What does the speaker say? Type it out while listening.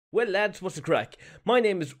Well lads, what's the crack? My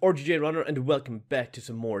name is RGJ Runner and welcome back to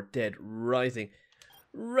some more Dead Rising.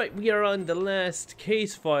 Right, we are on the last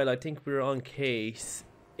case file. I think we're on case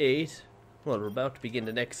 8. Well, we're about to begin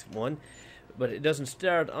the next one, but it doesn't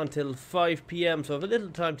start until 5 PM, so I have a little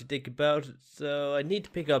time to think about it. So I need to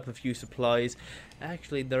pick up a few supplies.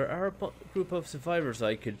 Actually, there are a group of survivors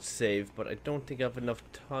I could save, but I don't think I have enough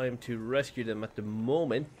time to rescue them at the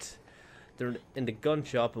moment. They're in the gun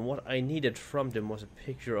shop, and what I needed from them was a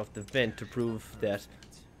picture of the vent to prove that,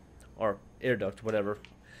 or air duct, whatever,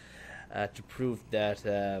 to prove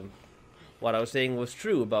that what I was saying was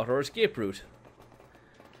true about our escape route.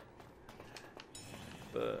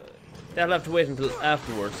 But that'll have to wait until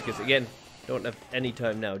afterwards, because again, don't have any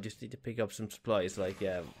time now. Just need to pick up some supplies like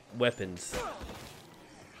weapons,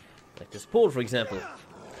 like this pole, for example.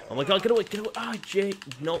 Oh my God, get away, get away! Ah, Jay,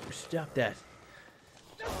 no, stop that.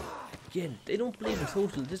 Again, they don't believe in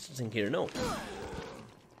social distancing here, no.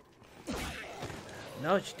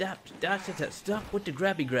 No, stop with the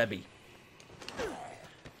grabby.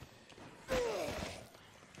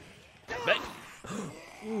 Bang!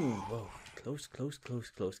 Ooh, whoa. Close,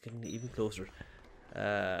 getting even closer.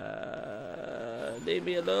 Leave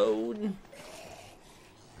me alone.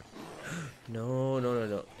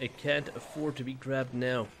 No. It can't afford to be grabbed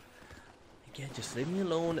now. Again, just leave me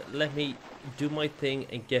alone. Let me do my thing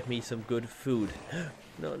and get me some good food.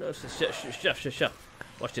 No, shut.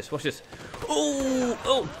 Watch this.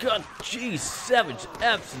 Oh, God, jeez, savage,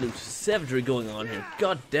 absolute savagery going on here.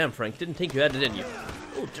 God damn, Frank, didn't think you had it in you.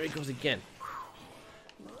 Oh, there he goes again.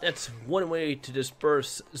 That's one way to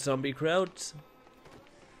disperse zombie crowds.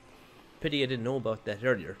 Pity I didn't know about that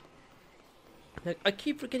earlier. Now, I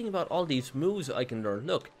keep forgetting about all these moves I can learn.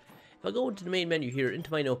 Look, if I go into the main menu here,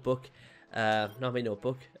 into my notebook, not my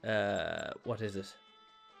notebook, what is it?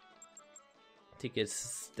 I think it's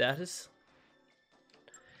status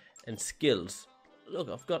and skills. Look,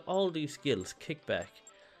 I've got all these skills: kickback,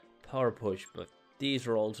 power push, but these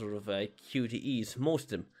are all sort of QTEs, most of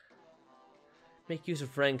them. Make use of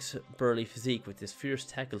Frank's burly physique with this fierce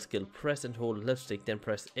tackle skill. Press and hold left stick, then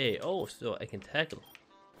press A. Oh, so I can tackle.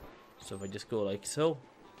 So if I just go like so.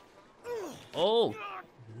 Oh,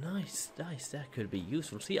 nice, that could be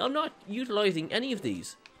useful. See, I'm not utilizing any of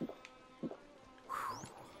these.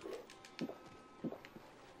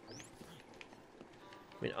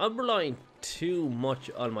 I mean, I'm relying too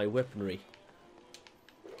much on my weaponry.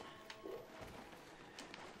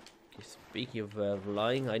 Okay, speaking of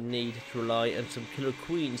relying, I need to rely on some killer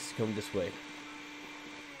queens to come this way.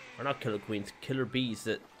 Or not killer queens, killer bees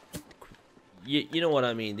that... You know what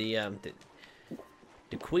I mean, the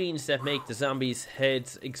queens that make the zombies'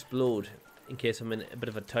 heads explode in case I'm in a bit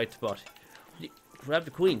of a tight spot. Will you grab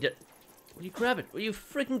the queen? Will you grab it? Will you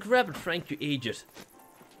freaking grab it, Frank, you idiot?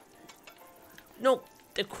 No,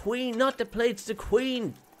 the queen, not the plates, the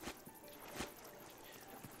queen.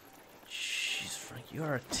 Jeez, Frank, you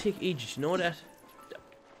are a tick idiot, you know that?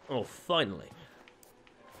 Oh, finally.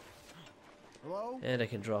 Hello? And I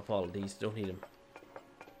can drop all of these, don't need them.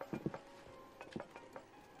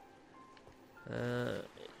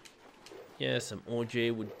 Yeah, some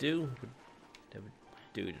OJ would do. That would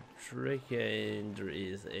do the trick. And there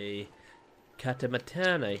is a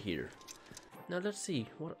Katamatana here. Now let's see,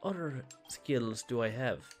 what other skills do I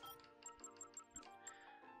have?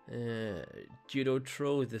 Judo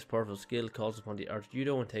throw. This powerful skill calls upon the art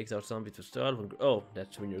judo and takes out zombies with style. Oh,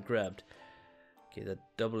 that's when you're grabbed. Okay, the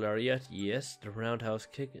double lariat. Yes, the roundhouse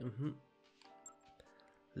kick.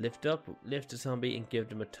 Lift up, lift a zombie and give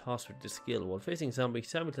them a toss with the skill. While facing zombies,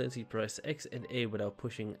 simultaneously press X and A without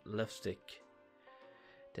pushing left stick.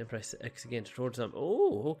 Then press X again to throw the zombie.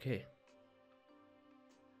 Oh, okay.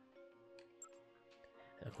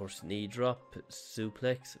 And of course, knee drop,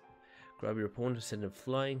 suplex. Grab your opponent, send them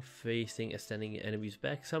flying, facing a standing enemy's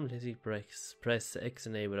back. Simultaneously press X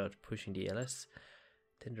and A without pushing the LS.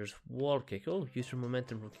 Then there's wall kick. Oh, use your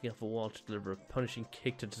momentum from kicking off a wall to deliver a punishing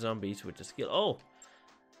kick to the zombies with the skill. Oh!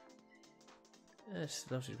 Yes,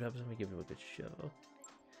 let me grab something, give him a good shove.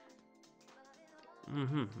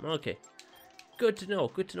 Okay. Good to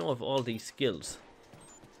know of all these skills.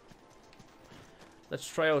 Let's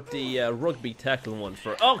try out the rugby tackle one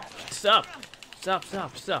for. Oh, stop! Stop.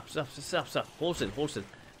 Hold still.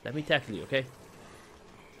 Let me tackle you, okay?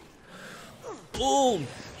 Oh!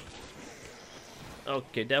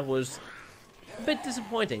 Okay, that was a bit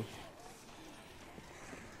disappointing.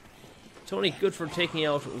 It's only good for taking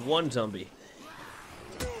out one zombie.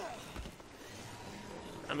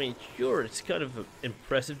 I mean, sure, it's kind of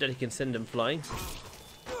impressive that he can send them flying.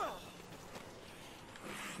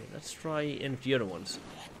 Okay, let's try any of the other ones.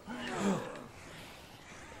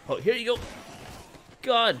 Oh, here you go.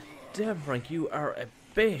 God damn, Frank, you are a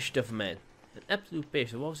beast of a man. An absolute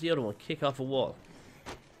beast. What was the other one? Kick off a wall.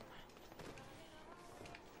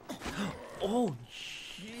 Oh,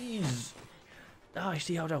 jeez. Ah, I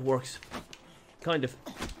see how that works. Kind of.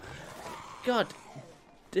 God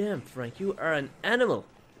damn, Frank, you are an animal.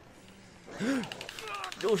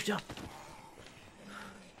 No, stop.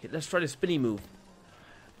 Okay, let's try the spinny move.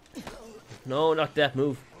 No, not that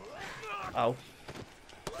move. Ow.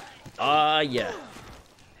 Ah, yeah.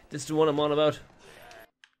 This is the one I'm on about.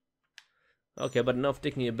 Okay, but enough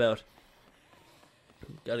dicking about.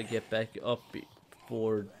 Gotta get back up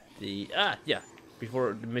before the... Ah, yeah.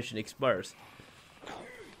 Before the mission expires.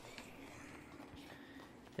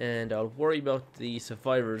 And I'll worry about the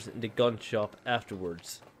survivors in the gun shop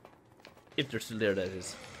afterwards. If they're still there, that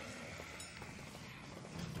is.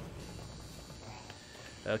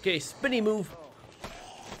 Okay, spinny move.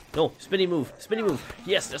 No, spinny move. Spinny move.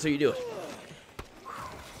 Yes, that's how you do it.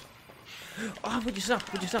 Oh, would you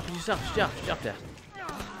stop? Would you stop? Would you stop? Stop that.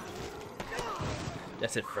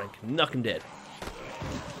 That's it, Frank. Knock him dead.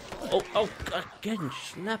 Oh, God, getting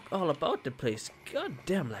slapped all about the place. God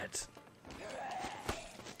damn, lads.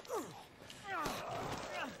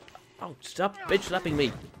 Oh, stop bitch slapping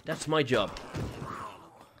me. That's my job.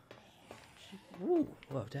 Ooh,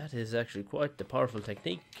 well, that is actually quite the powerful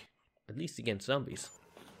technique. At least against zombies.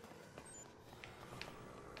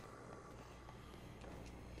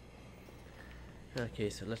 Okay,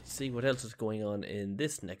 so let's see what else is going on in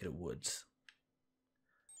this neck of the woods.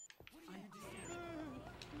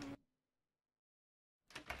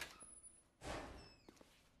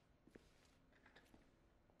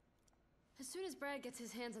 As soon as Brad gets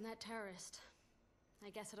his hands on that terrorist, I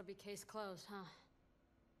guess it'll be case closed, huh?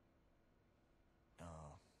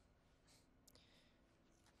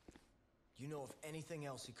 You know of anything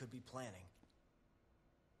else he could be planning?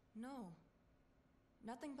 No.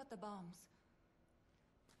 Nothing but the bombs.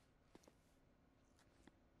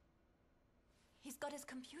 He's got his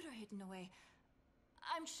computer hidden away.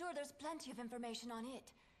 I'm sure there's plenty of information on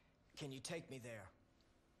it. Can you take me there?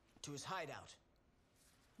 To his hideout?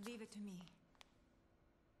 Leave it to me.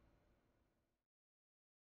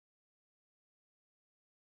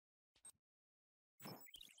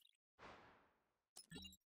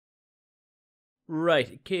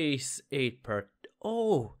 Right, case 8 part.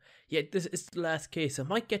 Oh, yeah, this is the last case. I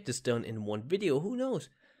might get this done in one video, who knows?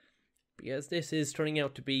 Because this is turning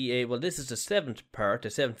out to be a, well, this is the 7th part, the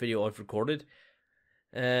 7th video I've recorded.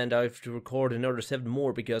 And I have to record another 7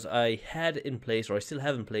 more because I had in place, or I still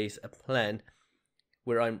have in place, a plan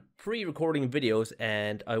where I'm pre-recording videos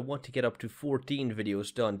and I want to get up to 14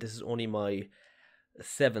 videos done. This is only my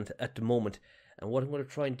 7th at the moment. And what I'm going to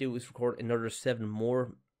try and do is record another 7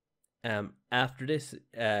 more after this.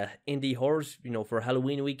 Indie horrors, you know, for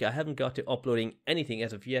Halloween week. I haven't got to uploading anything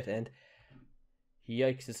as of yet, and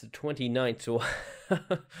yikes, it's the 29th, so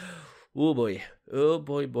oh boy.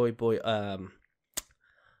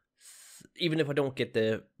 Even if I don't get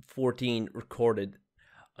the 14 recorded,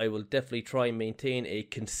 I will definitely try and maintain a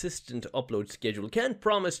consistent upload schedule. Can't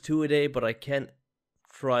promise 2 a day, but I can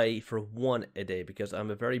try for 1 a day because I'm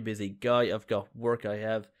a very busy guy. I've got work, I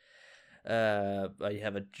have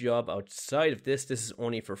a job outside of this. This is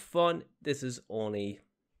only for fun. This is only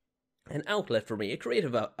an outlet for me, a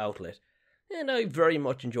creative outlet, and I very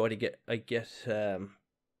much enjoy I get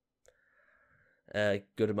a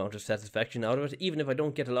good amount of satisfaction out of it. Even if I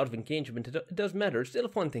don't get a lot of engagement, it does matter. It's still a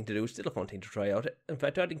fun thing to do. It's still a fun thing to try out. In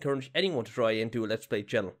fact, I'd encourage anyone to try and do a Let's Play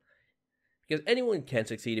channel, because anyone can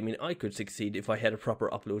succeed. I mean, I could succeed if I had a proper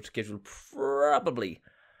upload schedule, probably.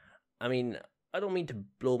 I mean, I don't mean to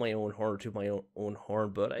blow my own horn to my own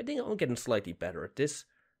horn, but I think I'm getting slightly better at this.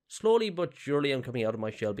 Slowly but surely I'm coming out of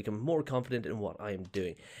my shell, becoming more confident in what I am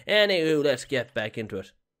doing. Anywho, let's get back into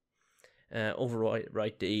it.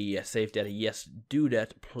 Overwrite the save data. Yes, do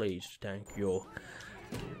that, please. Thank you.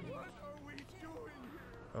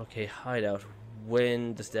 Okay, hideout.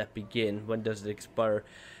 When does that begin? When does it expire?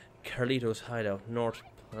 Carlitos hideout, North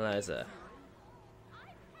Plaza.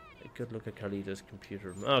 A good look at Carlitos'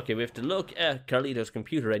 computer. Okay, we have to look at Carlitos'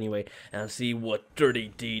 computer anyway and see what dirty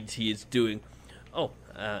deeds he is doing. Oh,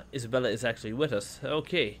 Isabella is actually with us.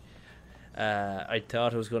 Okay. I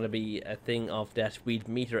thought it was going to be a thing of that we'd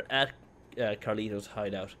meet her at Carlitos'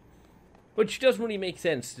 hideout. Which doesn't really make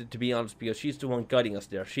sense, to be honest, because she's the one guiding us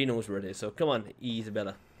there. She knows where it is. So come on,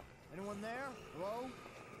 Isabella. Anyone there? Hello?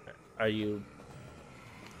 Are you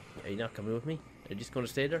not coming with me? Are you just going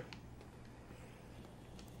to stay there?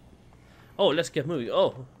 Oh, let's get moving.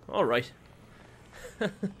 Oh, alright.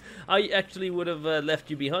 I actually would have left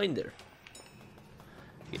you behind there.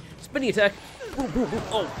 Okay. Spinning attack. Boom, boom, boom.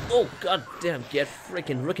 Oh, oh, god damn, get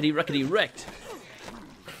freaking rickety wrecked.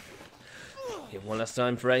 Okay, one last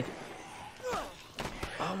time, Frank.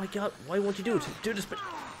 Oh my god, why won't you do it? Do this, but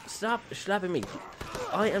stop slapping me.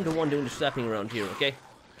 I am the one doing the slapping around here, okay?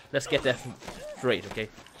 Let's get that straight, okay?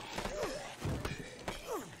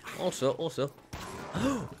 Also,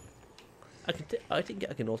 I think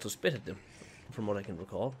I can also spit at them, from what I can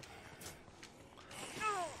recall.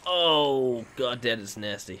 Oh god, that is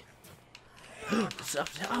nasty. Stop!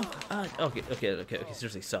 Oh, okay.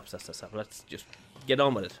 Seriously, stop. Let's just get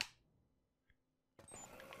on with it.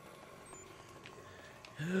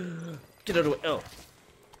 Get out of the way. Oh.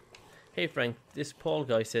 Hey Frank, this Paul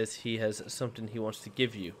guy says he has something he wants to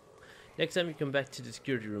give you. Next time you come back to the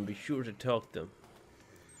security room, be sure to talk to them.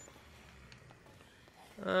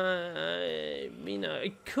 I mean, I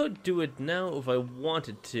could do it now if I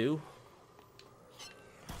wanted to.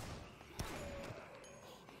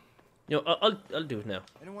 You know, I'll do it now.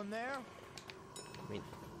 Anyone there? I mean,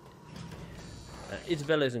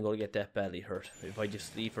 Isabella isn't going to get that badly hurt if I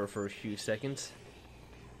just leave her for a few seconds.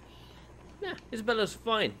 Nah, Isabella's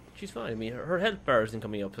fine. She's fine. I mean, her health bar isn't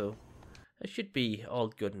coming up, so it should be all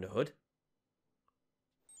good in the hood.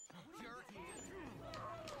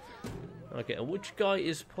 Okay, and which guy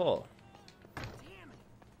is Paul?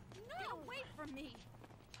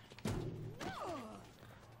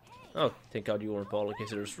 Oh, thank God you weren't Paul. Okay,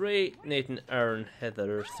 so there's Ray, Nathan, Aaron,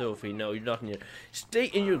 Heather, Sophie. No, you're not in your... Stay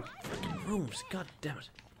in your fucking rooms. God damn it.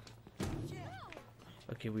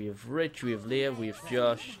 Okay, we have Rich, we have Leah, we have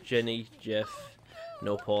Josh, Jenny, Jeff.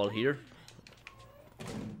 No Paul here.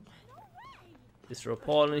 Is there a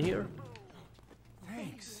Paul in here?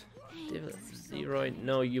 Thanks. David, Leroy,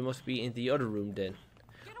 no, you must be in the other room then.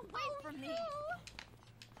 Get away from me!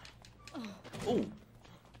 Oh!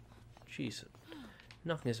 Jeez.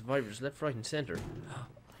 Knocking survivors left, right, and center.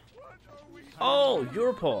 Oh,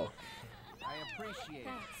 you're Paul. I appreciate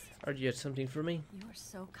it. Are you had something for me? You are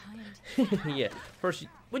so kind. Yeah. First,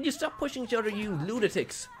 would you stop pushing each other, you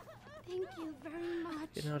lunatics? Thank you very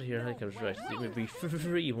much. Get out of here, I comes right. We'll be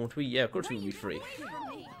free, won't we? Yeah, of course we'll be free.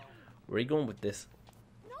 Where are you going with this?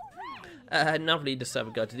 Not really the type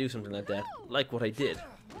of guy to do something like that. Like what I did.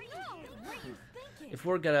 If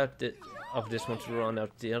word got out of this once we're on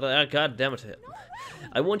out the other... God damn it.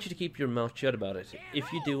 I want you to keep your mouth shut about it.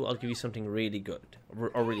 If you do, I'll give you something really good.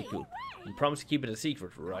 Or really cool. You promise to keep it a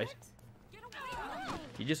secret, right?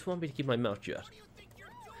 You just want me to keep my mouth shut.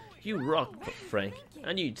 You rock, Frank.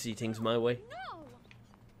 I knew you'd see things my way.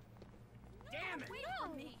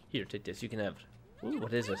 Here, take this. You can have it. Ooh,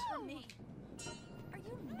 what is it? Are you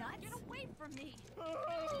nuts? Get away from me!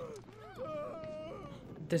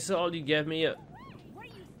 This is all you gave me? A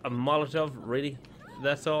Molotov? Really?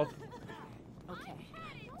 That's all? Okay.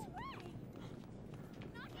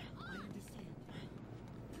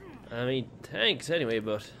 I mean, thanks anyway,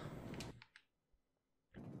 but...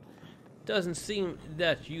 doesn't seem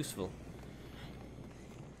that useful.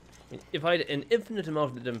 I mean, if I had an infinite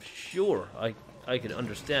amount of them, sure, I could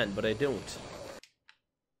understand, but I don't.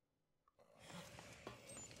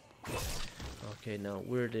 Okay, now,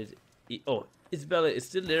 where did... oh, Isabella is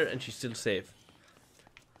still there, and she's still safe.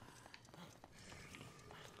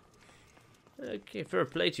 Okay, fair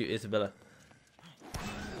play to you, Isabella.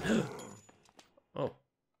 Oh.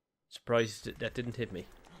 Surprised that didn't hit me.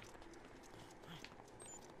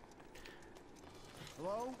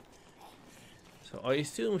 Hello? So I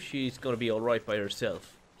assume she's going to be alright by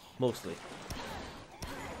herself. Mostly.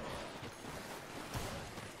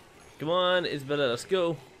 Come on, Isabella, let's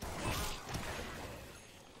go.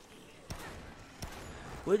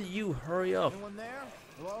 Will you hurry up? Anyone there?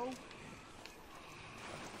 Hello?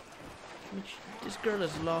 I mean, this girl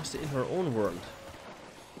is lost in her own world.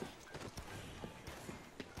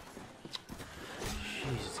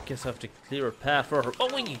 Jesus, guess I have to clear a path for her. Oh,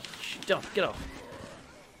 wait, stop, get off.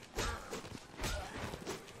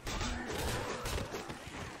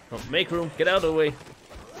 Oh, make room, get out of the way.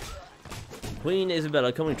 Queen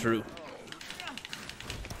Isabella coming through.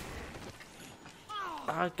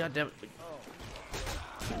 Ah, goddamn it.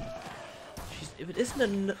 Jeez, if it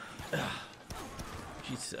isn't a...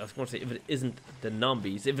 Jeez, I was going to say, if it isn't the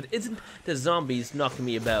zombies, if it isn't the zombies knocking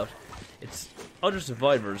me about, it's other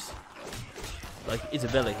survivors, like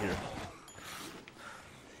Isabella here.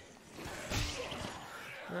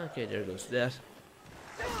 Okay, there goes that.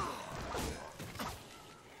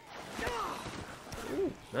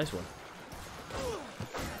 Ooh, nice one.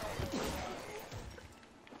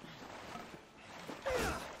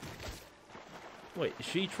 Wait, is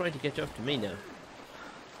she trying to catch up to me now?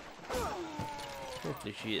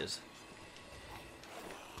 Hopefully she is.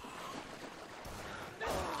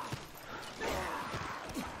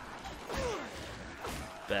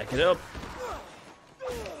 Back it up.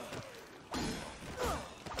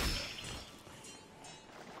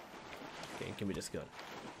 Okay, give me this gun.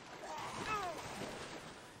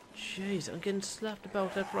 Jeez, I'm getting slapped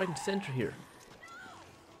about left, right, and center here.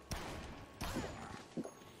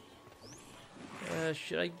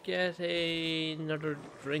 Should I get another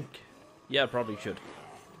drink? Yeah, I probably should.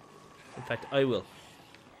 In fact, I will.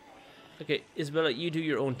 Okay, Isabella, you do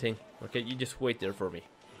your own thing. Okay, you just wait there for me.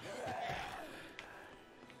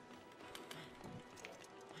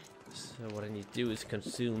 So what I need to do is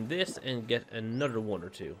consume this and get another one or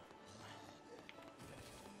two.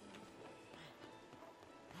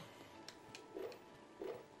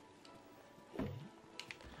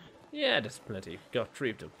 Yeah, that's plenty. Got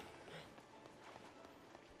 3 of them.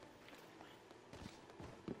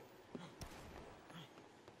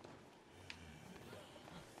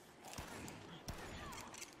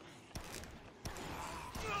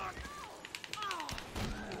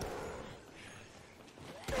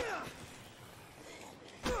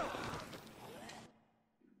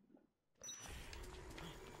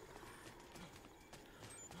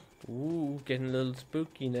 Ooh, getting a little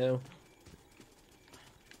spooky now.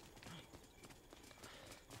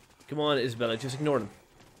 Come on, Isabella, just ignore them.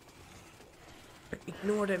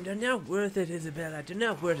 Ignore them, they're not worth it, Isabella. They're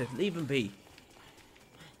not worth it. Leave them be.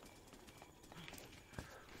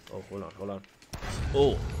 Oh, hold on, hold on.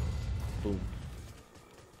 Oh, boom.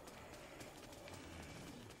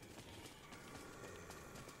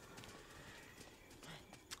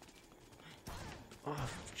 Oh,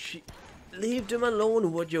 she... Leave them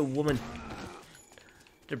alone, would you, woman?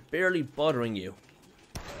 They're barely bothering you.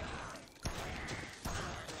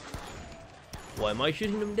 Why am I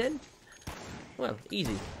shooting them then? Well,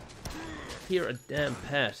 easy. Clear a damn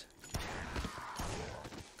path.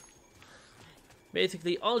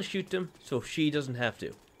 Basically, I'll shoot them so she doesn't have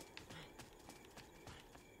to.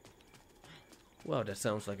 Wow, that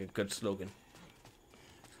sounds like a good slogan.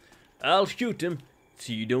 I'll shoot them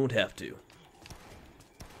so you don't have to.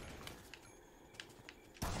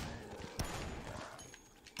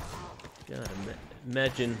 God,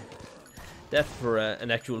 imagine that for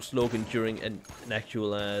an actual slogan during an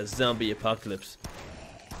actual zombie apocalypse.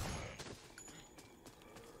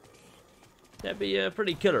 That'd be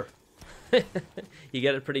pretty killer. You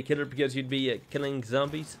get it, pretty killer, because you'd be killing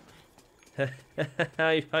zombies?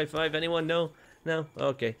 High five, anyone? No? No?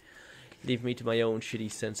 Okay. Leave me to my own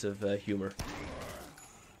shitty sense of humor.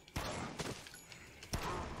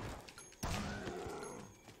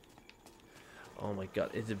 Oh my god,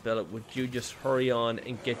 Isabella, would you just hurry on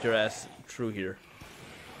and get your ass through here?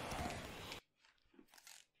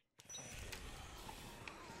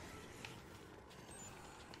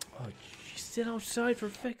 Oh, she's still outside, for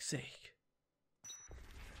feck's sake.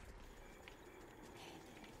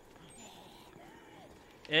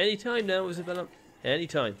 Anytime now, Isabella.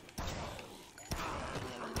 Anytime.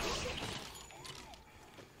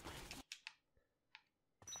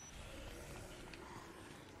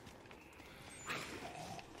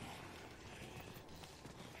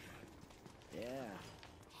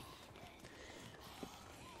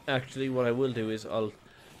 Actually, what I will do is I'll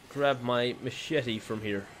grab my machete from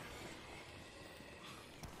here.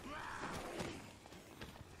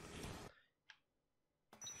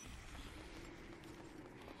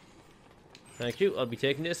 Thank you, I'll be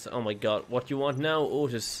taking this. Oh my god, what do you want now,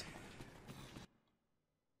 Otis?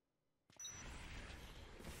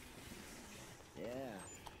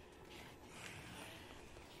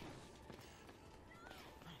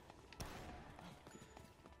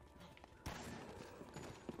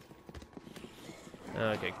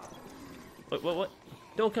 Okay. What?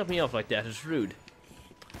 Don't cut me off like that, it's rude.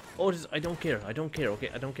 Otis, I don't care, okay?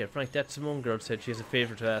 I don't care. Frank, that Simone girl said she has a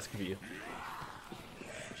favour to ask of you.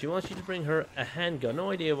 She wants you to bring her a handgun. No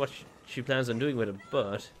idea what she plans on doing with it,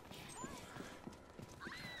 but...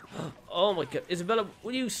 Oh my god, Isabella,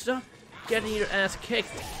 will you stop getting your ass kicked?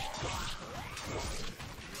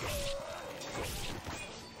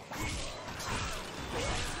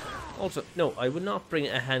 Also, no, I would not bring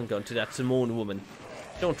a handgun to that Simone woman.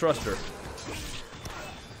 Don't trust her.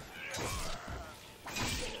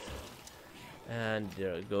 And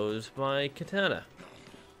there goes my katana.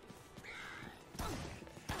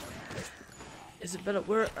 Isabella,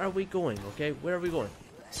 where are we going, okay? Where are we going?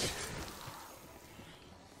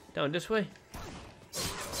 Down this way?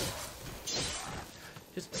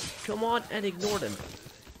 Just come on and ignore them.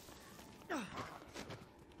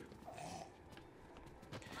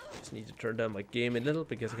 Just need to turn down my game a little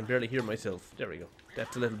because I can barely hear myself. There we go.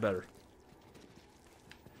 That's a little better.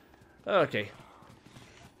 Okay.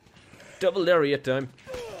 Double lariat time.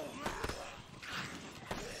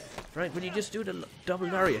 Frank, will you just do the double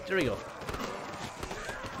lariat? There you go.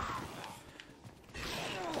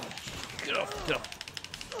 Get off, get off.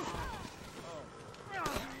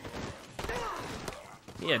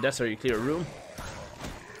 Yeah, that's how you clear a room.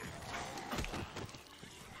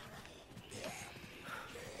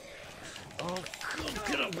 Oh, God,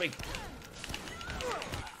 get off me.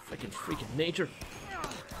 Freaking nature.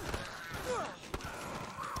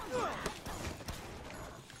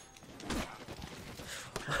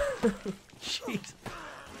 Jeez.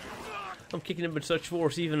 I'm kicking him with such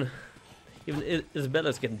force, even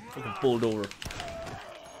Isabella's getting fucking pulled over.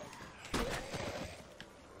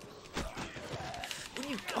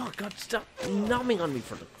 Oh God, stop nomming on me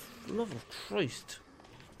for the love of Christ.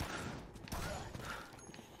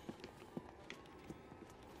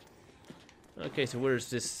 Okay, so where's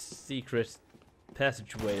this secret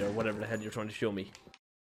passageway or whatever the hell you're trying to show me?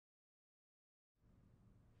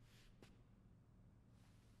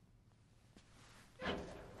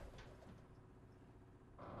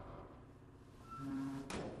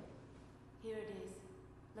 Here it is.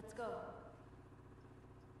 Let's go.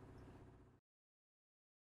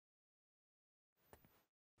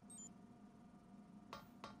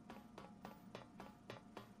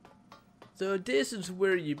 So this is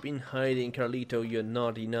where you've been hiding, Carlito, you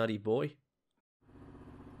naughty, naughty boy.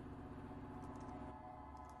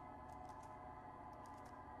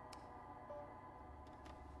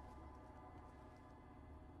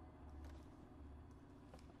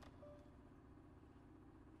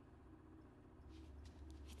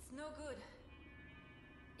 It's no good.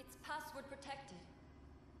 It's password protected.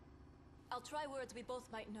 I'll try words we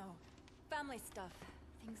both might know. Family stuff.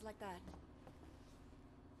 Things like that.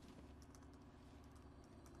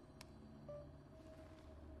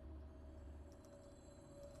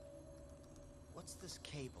 What's this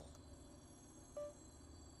cable?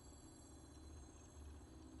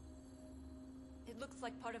 It looks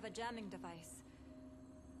like part of a jamming device.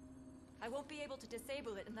 I won't be able to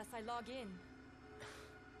disable it unless I log in.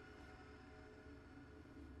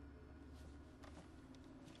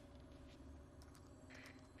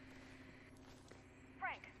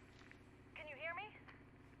 Frank, can you hear me?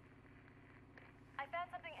 I found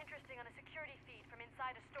something interesting on a security feed from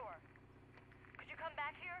inside a store. Could you come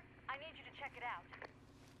back here? I need you to check it out.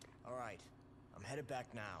 All right, I'm headed back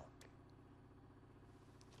now.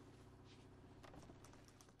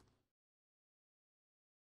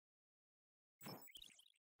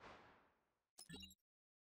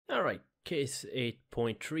 Alright, case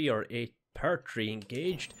 8.3 or 8 part 3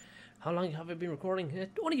 engaged. How long have I been recording?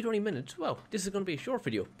 Only 20 minutes. Well, this is going to be a short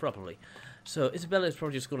video, probably. So Isabella is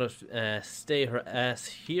probably just going to stay her ass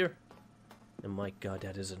here. And my God,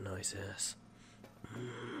 that is a nice ass.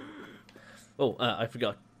 Oh, I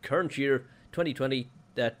forgot. Current year, 2020,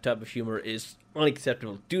 that type of humor is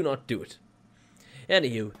unacceptable. Do not do it.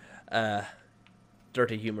 Anywho,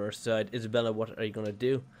 dirty humor aside, Isabella, what are you going to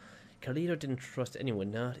do? Carlito didn't trust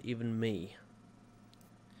anyone, not even me.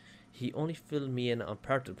 He only filled me in on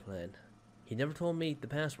part of the plan. He never told me the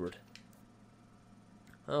password.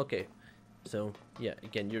 Okay, so, yeah,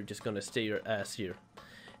 again, you're just going to stay your ass here.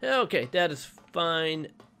 Okay, that is fine.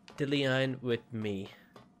 DeLeon with me.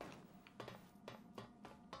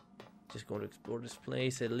 Just going to explore this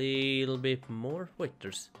place a little bit more. Wait,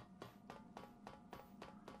 there's...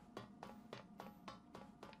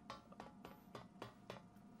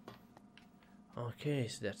 Okay,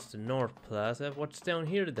 so that's the North Plaza. What's down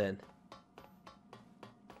here then?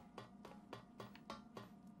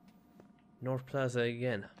 North Plaza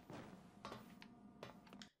again.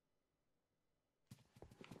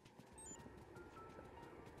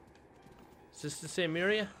 Is this the same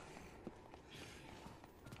area?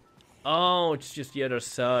 Oh, it's just the other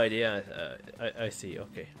side. Yeah, I see.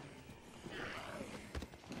 Okay.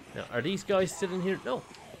 Now, are these guys still in here? No.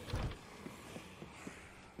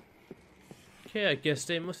 Okay, I guess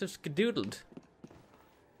they must have skedoodled.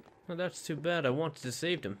 Well, that's too bad. I wanted to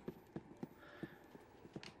save them.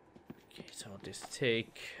 Okay, so I'll just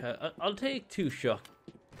take... I'll take 2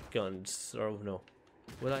 shotguns. Or no.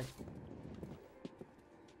 Will I?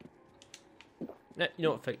 Nah, you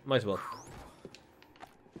know what? Might as well.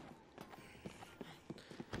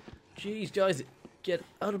 Jeez, guys. Get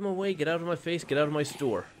out of my way. Get out of my face. Get out of my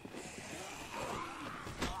store.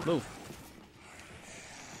 Move.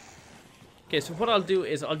 Okay, so what I'll do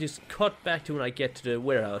is I'll just cut back to when I get to the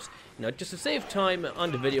warehouse. You know, just to save time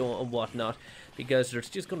on the video and whatnot. Because there's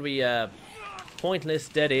just going to be pointless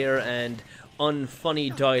dead air and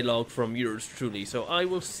unfunny dialogue from yours truly. So I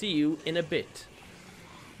will see you in a bit.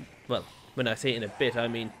 Well, when I say in a bit, I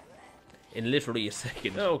mean in literally a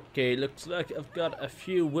second. Okay, looks like I've got a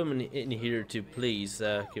few women in here to please.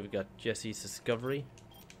 Okay, we've got Jesse's discovery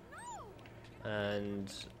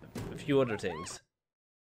and a few other things.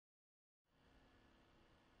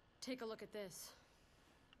 Take a look at this.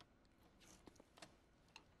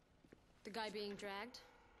 The guy being dragged?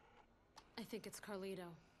 I think it's Carlito.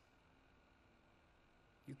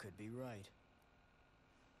 You could be right.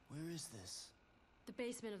 Where is this? The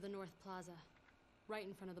basement of the North Plaza. Right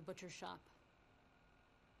in front of the butcher's shop.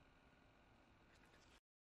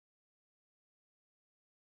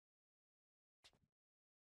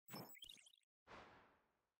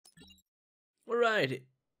 Alright.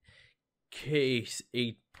 Case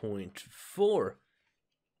 8.4.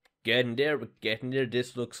 Getting there, we're getting there.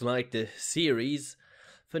 This looks like the series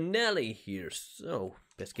finale here. So,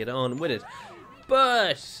 let's get on with it.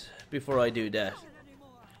 But, before I do that,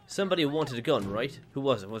 somebody wanted a gun, right? Who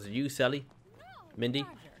was it? Was it you, Sally? Mindy?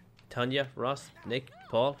 Tanya? Ross? Nick?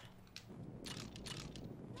 Paul?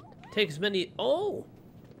 Take as many... Oh!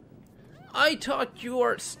 I thought you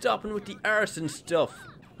were stopping with the arson stuff.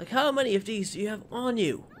 Like, how many of these do you have on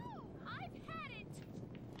you?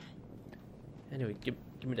 Anyway, give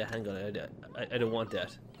me the handgun. I don't want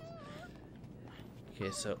that.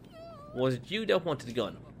 Okay, so... Was it you that wanted the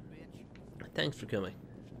gun? Thanks for coming.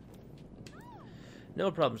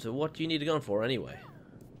 No problem, so what do you need a gun for anyway?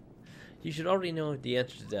 You should already know the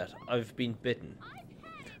answer to that. I've been bitten.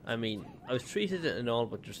 I mean, I was treated and all,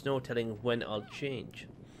 but there's no telling when I'll change.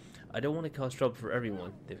 I don't want to cause trouble for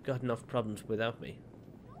everyone. They've got enough problems without me.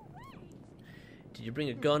 Did you bring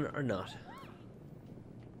a gun or not?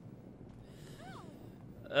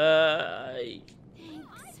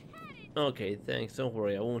 Okay, thanks. Don't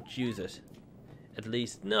worry, I won't use it. At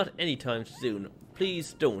least not anytime soon.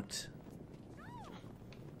 Please don't.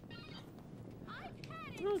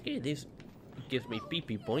 Okay, this gives me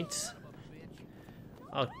BP points.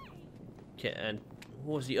 Okay, and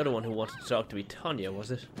who was the other one who wanted to talk to me? Tanya,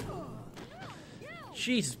 was it?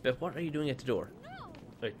 Jesus, Beth, what are you doing at the door?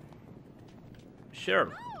 Wait.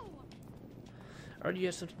 Cheryl. Or do you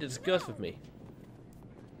have something to discuss with me?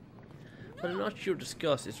 But I'm not sure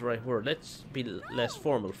discuss is the right word. Let's be less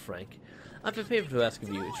formal, Frank. I have a favor to ask of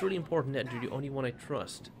you. It's really important that you're the only one I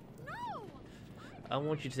trust. I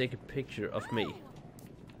want you to take a picture of me.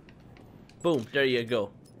 Boom, there you go.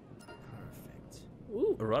 Perfect.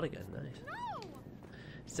 Ooh, erotica, nice.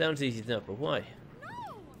 Sounds easy enough, but why?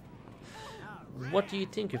 What do you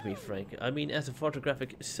think of me, Frank? I mean, as a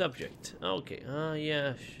photographic subject. Okay,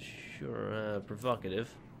 yeah, sure, provocative.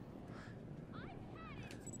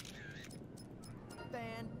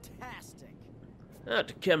 Fantastic.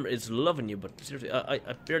 The camera is loving you, but seriously, I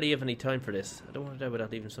barely have any time for this. I don't want to die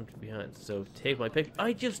without leaving something behind, so take my picture.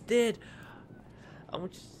 I just did! I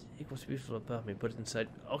want you to see what's beautiful about me, put it inside.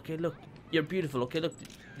 Okay, look, you're beautiful. Okay, look,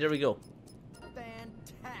 there we go.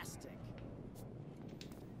 Fantastic.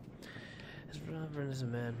 As reverend as a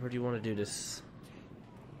man, where do you want to do this?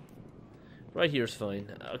 Right here's fine.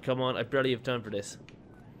 Come on, I barely have time for this.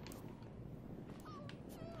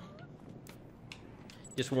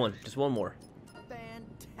 Just one more.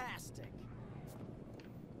 Fantastic.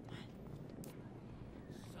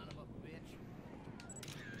 Son of a bitch.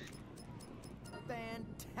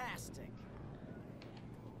 Fantastic.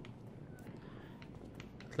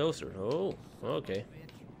 Closer. Oh, okay.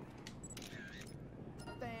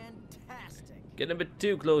 Fantastic. Getting a bit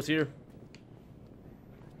too close here.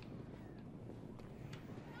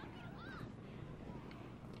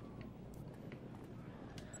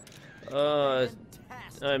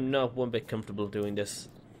 I'm not one bit comfortable doing this.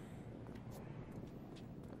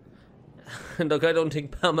 And look, I don't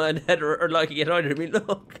think Pama and Heather are liking it either. I mean,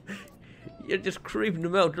 look, you're just creeping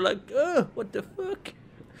them out. They're like, oh, what the fuck?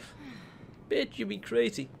 Bitch, you be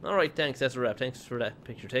crazy. Alright, thanks, that's a wrap. Thanks for that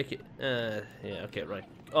picture. Take it. Yeah, okay, right.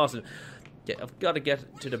 Awesome. Yeah, I've got to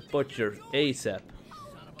get to the butcher ASAP.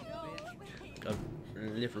 I've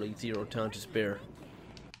literally 0 time to spare.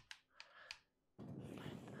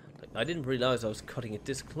 I didn't realize I was cutting it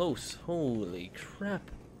this close. Holy crap.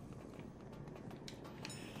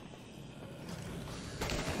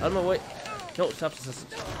 Out of my way. No, stop.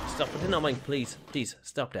 I did not mind, please. Please,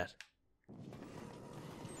 stop that.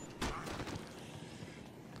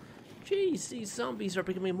 Jeez, these zombies are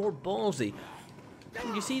becoming more ballsy.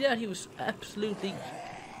 Did you see that? He was absolutely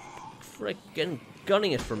freaking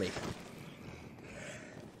gunning it for me.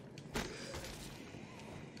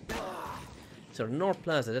 So the North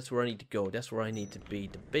Plaza, that's where I need to go. That's where I need to be.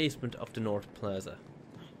 The basement of the North Plaza.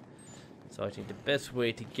 So I think the best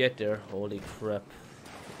way to get there, holy crap,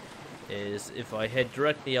 is if I head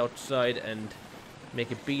directly outside and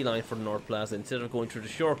make a beeline for the North Plaza instead of going through the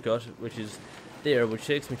shortcut, which is there, which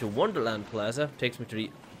takes me to Wonderland Plaza, takes me to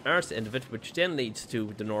the arse end of it, which then leads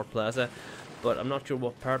to the North Plaza. But I'm not sure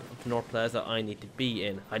what part of the North Plaza I need to be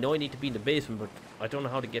in. I know I need to be in the basement, but I don't know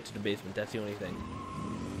how to get to the basement. That's the only thing.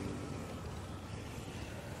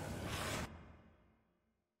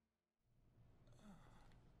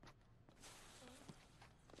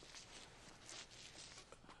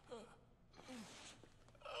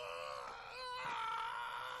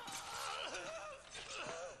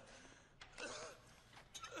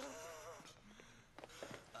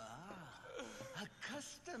 A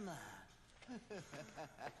customer.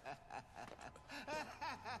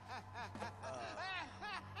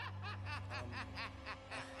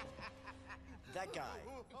 That guy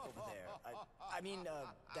over there. I mean,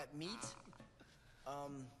 that meat. Oh,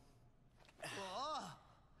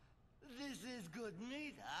 this is good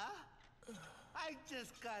meat, huh? I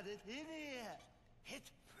just got it in here.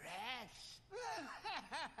 It's fresh.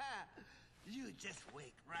 You just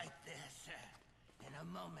wait right there, sir. In a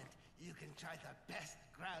moment, you can try the best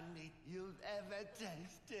ground meat you've ever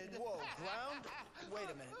tasted. Whoa, ground? Wait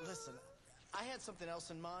a minute. Listen, I had something else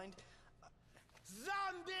in mind.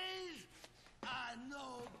 Zombies are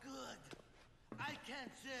no good. I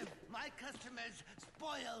can't serve my customers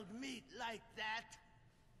spoiled meat like that.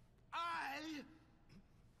 I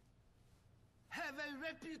have a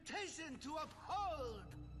reputation to uphold.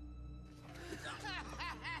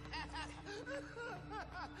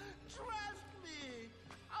 Trust me,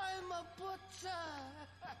 I'm a butcher.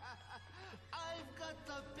 I've got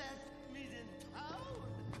the best meat in town.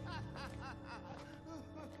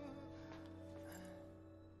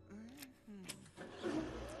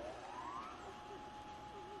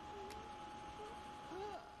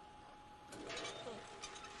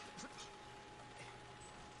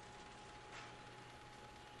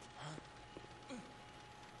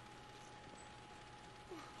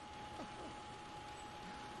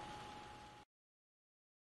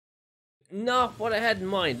 Not what I had in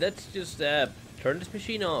mind. Let's just turn this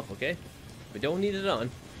machine off, okay? We don't need it on.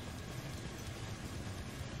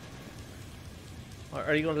 Or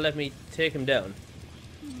are you going to let me take him down?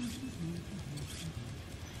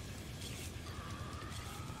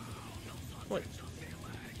 What?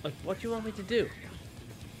 Like, what do you want me to do?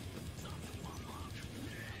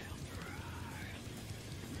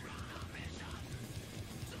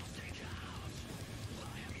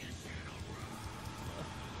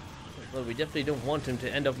 Well, we definitely don't want him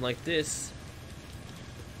to end up like this.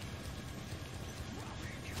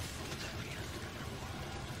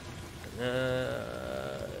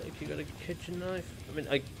 If you got a kitchen knife, I mean,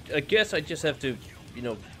 I guess I just have to, you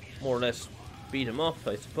know, more or less beat him up,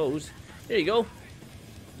 I suppose. There you go.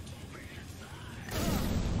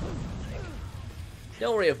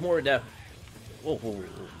 Don't worry, if more of that. Whoa, whoa,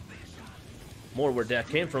 whoa. More where that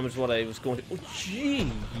came from is what I was going to. Oh,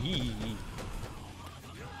 gee.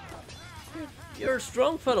 You're a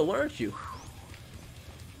strong fellow, aren't you?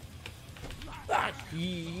 Ah,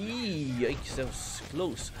 yikes, that was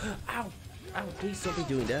close. Ow! Ow, please don't be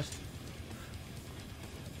doing that.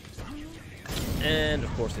 And, of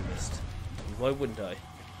course, I missed. Why wouldn't I?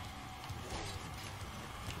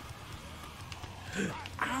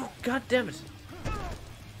 Ow, god damn it!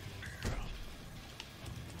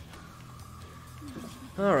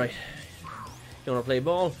 Alright. You wanna play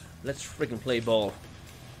ball? Let's freaking play ball.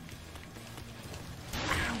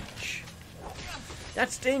 Ouch!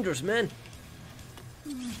 That's dangerous, man!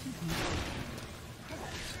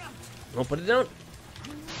 Don't put it down!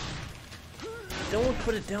 Don't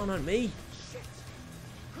put it down on me!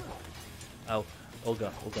 Ow. Oh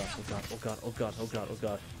god, oh god, oh god, oh god, oh god, oh god, oh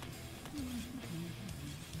god.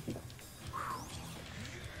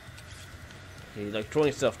 You like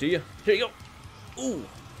throwing stuff, do you? Here you go! Ooh!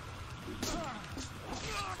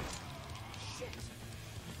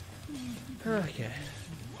 Okay.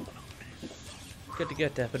 Good to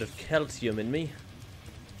get that bit of calcium in me.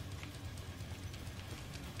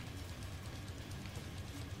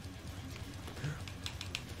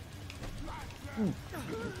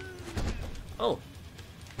 Oh.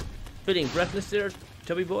 Feeling breathless there,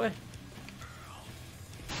 chubby boy?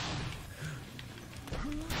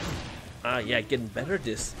 Ah, yeah, getting better at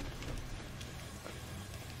this.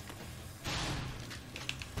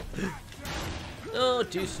 Oh,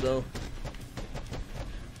 too slow.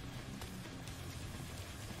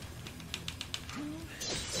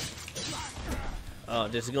 Oh,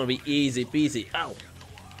 this is gonna be easy peasy. Ow!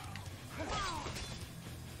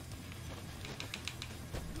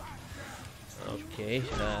 Okay,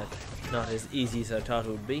 not as easy as I thought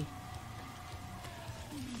it would be.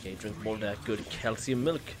 Okay, drink more of that good calcium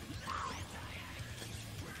milk.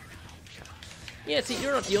 Yeah, see,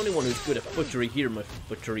 you're not the only one who's good at butchery here, my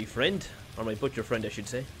butchery friend. Or my butcher friend, I should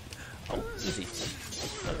say. Oh, easy.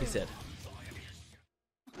 Like I said.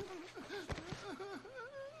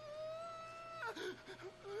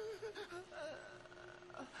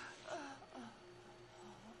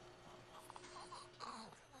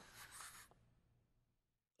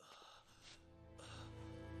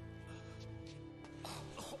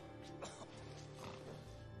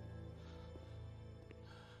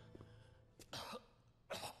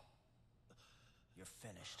 You're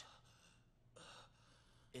finished.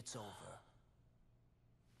 It's over.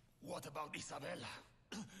 What about Isabella?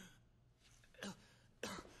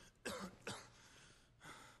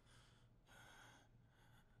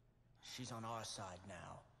 She's on our side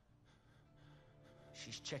now.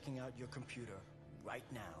 She's checking out your computer right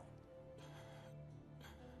now.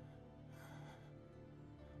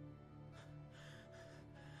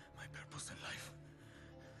 My purpose in life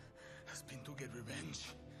has been to get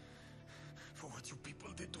revenge for what you people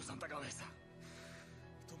did to Santa Cabeza,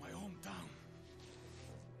 to my hometown.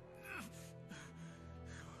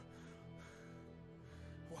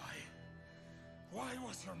 Why? Why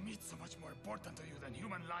was your meat so much more important to you than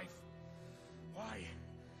human life? Why?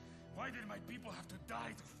 Why did my people have to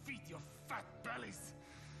die to feed your fat bellies?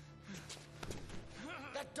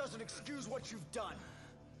 That doesn't excuse what you've done.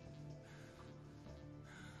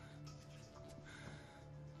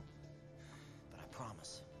 But I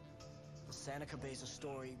promise, the Santa Cabeza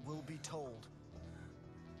story will be told.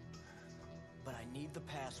 But I need the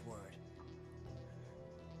password.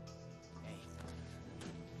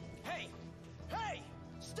 Hey! Hey!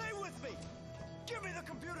 Stay with me! Give me the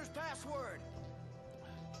computer's password!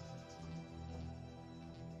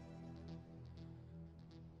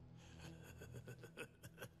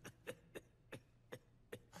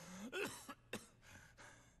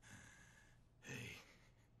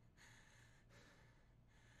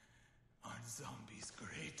 Aren't zombies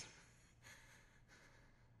great?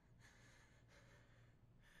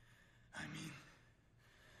 I mean,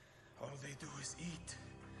 all they do is eat,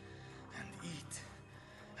 and eat,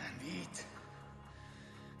 and eat,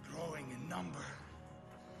 growing in number.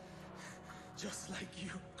 Just like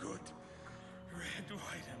you good, red,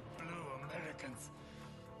 white, and blue Americans.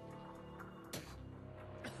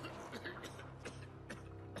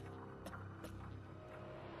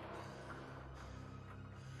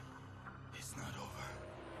 It's not over.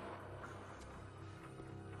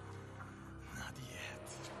 Not yet.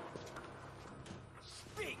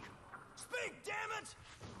 Speak! Speak, damn it!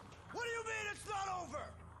 What do you mean it's not over?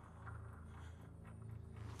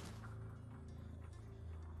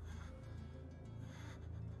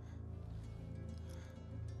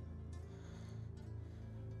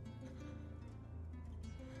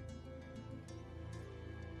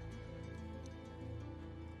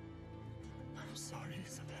 I'm sorry,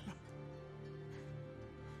 Isabella.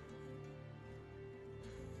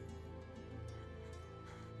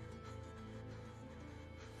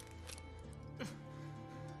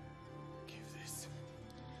 Give this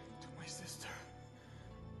to my sister.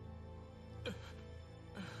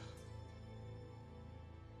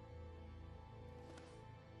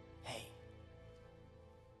 Hey.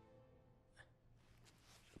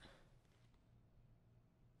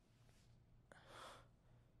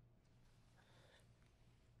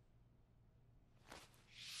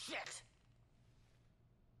 Shit!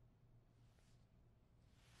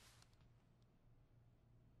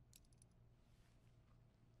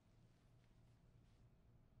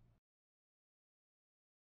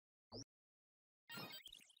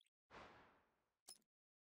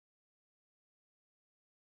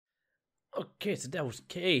 Okay, so that was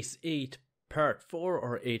case 8 part 4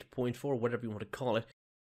 or 8.4, whatever you want to call it.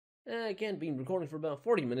 Again, been recording for about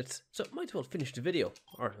 40 minutes, so might as well finish the video,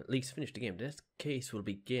 or at least finish the game. This case will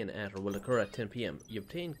begin at, or will occur at 10 PM. You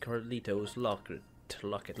obtain Carlito's locket.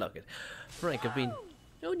 Frank, I've been...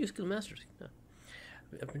 Oh, new skill mastered. No.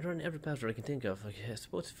 I've been trying every password I can think of. I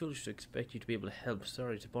suppose it's foolish to expect you to be able to help.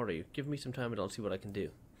 Sorry to bother you. Give me some time and I'll see what I can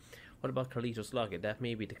do. What about Carlito's locket? That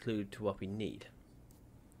may be the clue to what we need.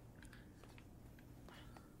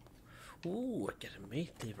 Ooh, I get a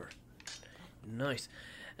mate lever. Nice.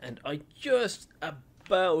 And I just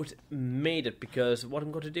about made it, because what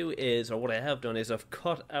I'm going to do is, or what I have done is, I've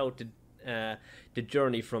cut out the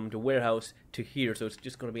journey from the warehouse to here, so it's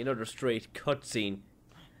just going to be another straight cutscene,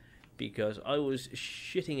 because I was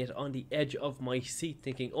shitting it on the edge of my seat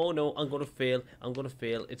thinking, oh no, I'm going to fail,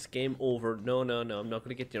 it's game over, no, I'm not going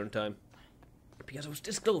to get there in time, because I was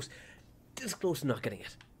this close to not getting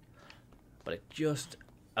it, but I just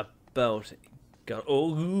about God.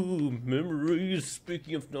 Oh, memories.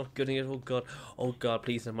 Speaking of not getting it. Oh, God. Oh, God,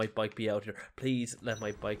 please let my bike be out here. Please let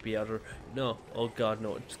my bike be out here. No. Oh, God,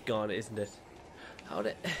 no. It's gone, isn't it?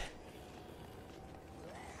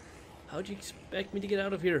 How'd you expect me to get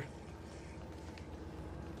out of here?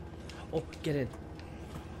 Oh, get in.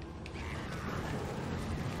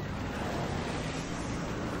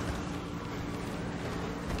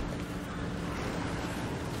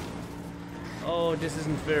 Oh, this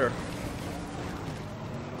isn't fair.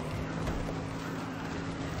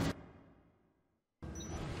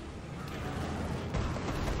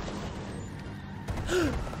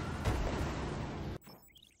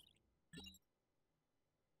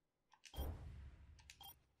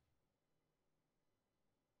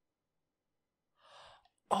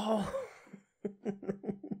 Oh,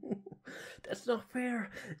 that's not fair.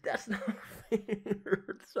 That's not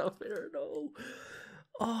fair. It's not fair. No.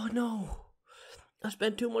 Oh no. I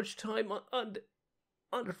spent too much time on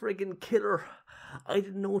the friggin' killer. I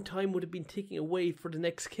didn't know time would have been ticking away for the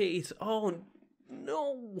next case. Oh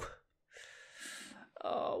no.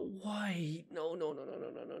 Oh, why? No.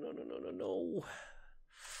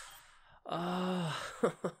 Ah.